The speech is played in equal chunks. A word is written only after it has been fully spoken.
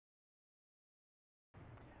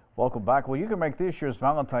Welcome back. Well, you can make this year's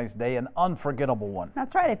Valentine's Day an unforgettable one.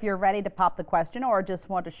 That's right. If you're ready to pop the question or just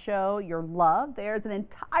want to show your love, there's an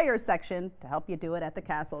entire section to help you do it at the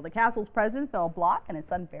Castle. The Castle's president, Barrett Block, and his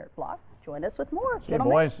son, Barrett Block, join us with more. Hey,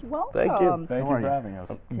 boys. Welcome. Thank you. Thank you for having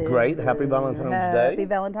us. Great. Happy Valentine's Day. Happy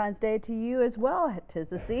Valentine's Day to you as well. 'Tis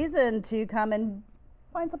the season to come and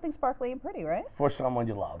find something sparkly and pretty, right? For someone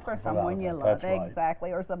you love. For someone you love, That's right.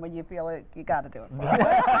 exactly. Or someone you feel like you got to do it for.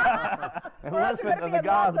 And Or else listen, you're gonna and be the in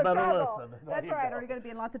guys lots of better trouble. listen. That's right, or you're going to be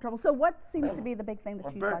in lots of trouble. So what seems to be the big thing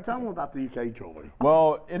that you'd like Tell to them do? about the UK jewelry.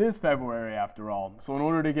 Well, it is February after all, so in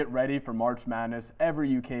order to get ready for March Madness, every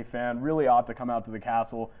UK fan really ought to come out to the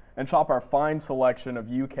Castle and shop our fine selection of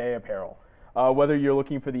UK apparel. Whether you're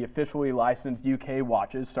looking for the officially licensed UK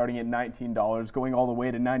watches starting at $19, going all the way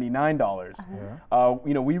to $99,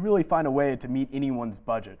 we really find a way to meet anyone's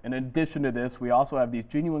budget. In addition to this, we also have these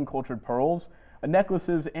genuine cultured pearls,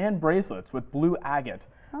 necklaces, and bracelets with blue agate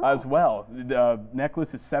as well. The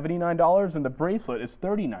necklace is $79 and the bracelet is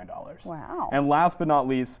 $39. Wow. And last but not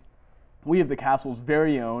least, we have the Castle's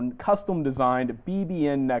very own custom-designed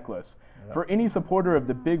BBN necklace. For any supporter of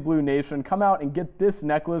the Big Blue Nation, come out and get this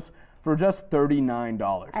necklace for just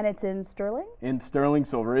 $39. And it's in sterling? In sterling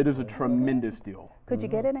silver. It is a tremendous deal. Could you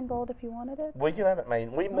get it in gold if you wanted it? We can have it made.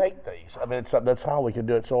 We make these. I mean, that's how we can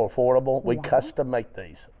do it so affordable. We custom make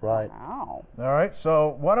these, right? Wow. All right,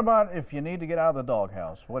 so what about if you need to get out of the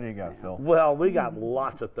doghouse? What do you got, Phil? Well, we got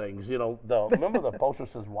lots of things. Remember the poster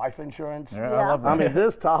says wife insurance? Yeah, I love that. I mean,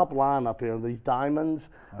 this top line up here, these diamonds.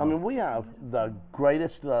 I mean, we have the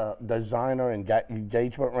greatest designer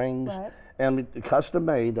engagement rings. Right. And custom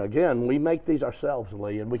made. Again, we make these ourselves,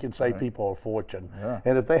 Lee, and we can save people a fortune. Yeah.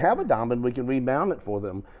 And if they have a diamond, we can remount it for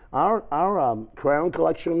them. Our crown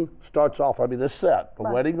collection starts off. I mean, this set, the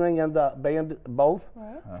wedding ring and the band, both,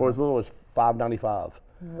 for as little as $5.95.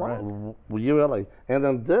 What? Really? And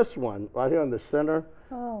then this one right here in the center.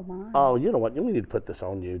 Oh, my. Oh, you know what? We need to put this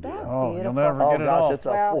on you, dear. That's Oh, beautiful. you'll never Oh get it gosh, off. it's a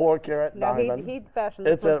 4-carat No, diamond. he fashioned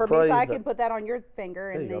this It's one a for me, so I praise can put that on your finger,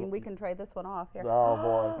 and There you then go. we can trade this one off. Here. Oh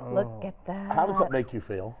boy. Look at that. How does that make you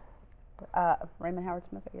feel? Raymond Howard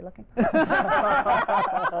Smith, are you looking? That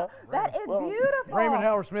is beautiful. Raymond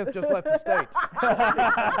Howard Smith just left the state.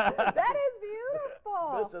 That is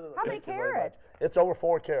beautiful. How many carats? It's over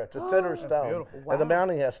 4 carats. It's center stone. beautiful. And the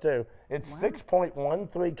mounting has too. It's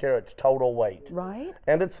 6.13 carats total weight. Right?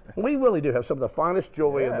 And we really do have some of the finest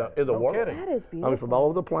jewelry in the no world. kidding. That is I mean, beautiful. from all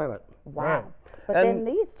over the planet. Wow. But And- then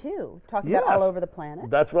these two, talking Yes. about all over the planet.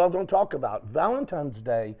 That's what I was going to talk about. Valentine's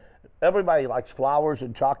Day, everybody likes flowers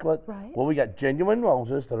and chocolate. Right. Well, we got genuine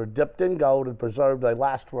roses that are dipped in gold and preserved. They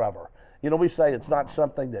last forever. You know, we say it's not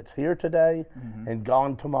something that's here today and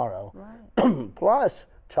gone tomorrow. Right. Plus,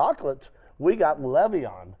 chocolates, we got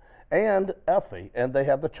Levion and Effie, and they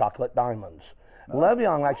have the chocolate diamonds.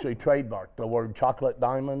 Levion actually trademarked the word chocolate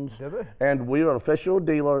diamonds. Did they? And we're an official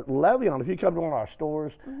dealer. Levion, if you come to one of our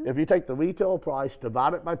stores, if you take the retail price,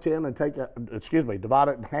 divide it by 10 and divide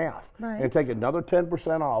it in half Right. and take another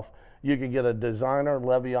 10% off, you can get a designer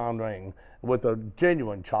Levion ring with a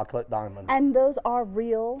genuine chocolate diamond. And those are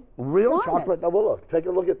real Real garments. chocolate. Now, well, look, take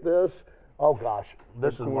a look at this. Oh, gosh,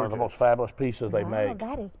 this is one of the most fabulous pieces they Wow, make.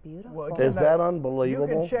 that is beautiful. Well, Is that You unbelievable?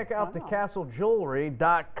 can check out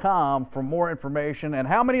thecastlejewelry.com for more information. And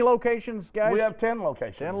how many locations, guys? We have 10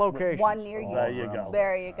 locations. 10 locations. One near you. There you go.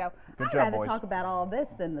 There you go. Good I'd job, rather boys. talk about all this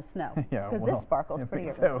than the snow. Yeah, Because well, this sparkles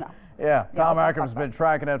prettier so, than snow. Yeah, Tom let's not Ackerman's talk been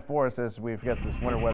tracking that for us as we've got this winter weather.